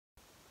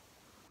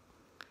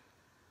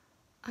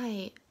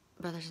Hi,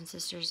 brothers and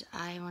sisters.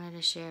 I wanted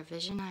to share a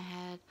vision I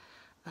had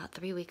about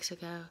 3 weeks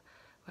ago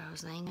where I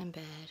was laying in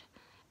bed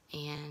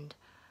and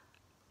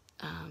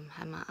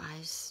had my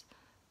eyes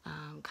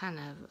kind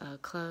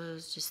of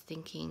closed, just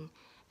thinking,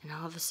 and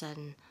all of a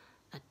sudden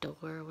a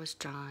door was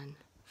drawn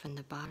from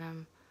the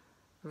bottom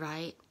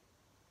right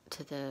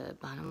to the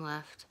bottom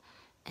left,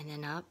 and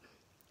then up,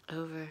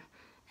 over,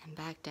 and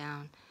back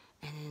down,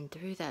 and then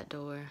through that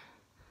door,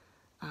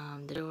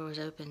 the door was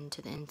open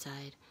to the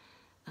inside.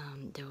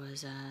 There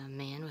was a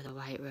man with a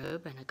white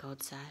robe and a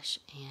gold sash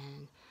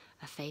and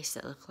a face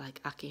that looked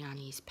like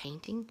Akiani's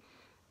painting,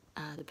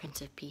 the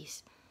Prince of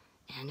Peace,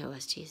 and I knew it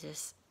was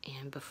Jesus.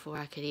 And before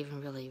I could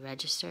even really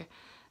register,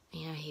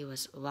 he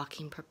was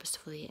walking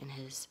purposefully, and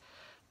his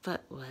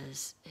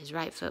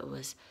right foot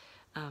was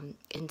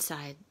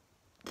inside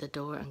the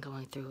door and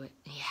going through it.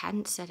 He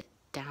hadn't set it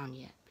down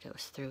yet, but it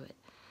was through it.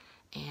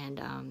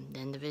 And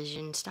then the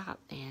vision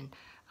stopped, and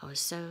I was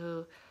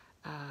so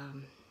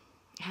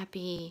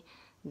happy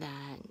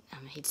that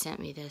he'd sent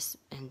me this,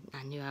 and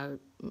I knew I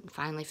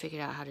finally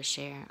figured out how to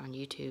share on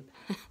YouTube.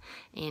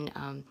 And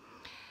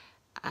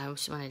I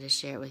just wanted to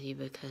share it with you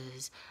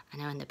because I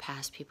know in the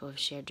past people have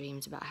shared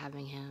dreams about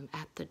having him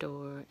at the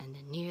door and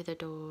then near the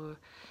door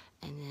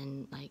and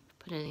then like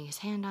putting his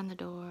hand on the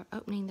door,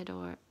 opening the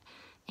door.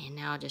 And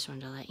now I just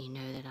wanted to let you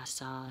know that I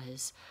saw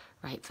his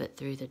right foot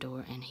through the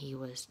door, and he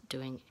was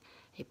doing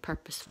a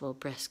purposeful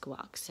brisk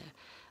walk, so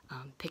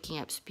picking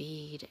up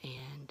speed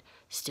and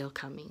still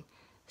coming.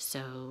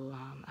 So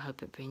I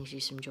hope it brings you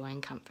some joy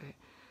and comfort.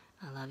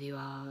 I love you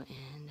all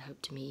and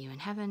hope to meet you in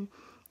heaven,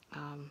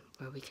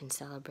 where we can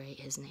celebrate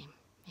his name.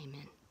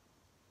 Amen.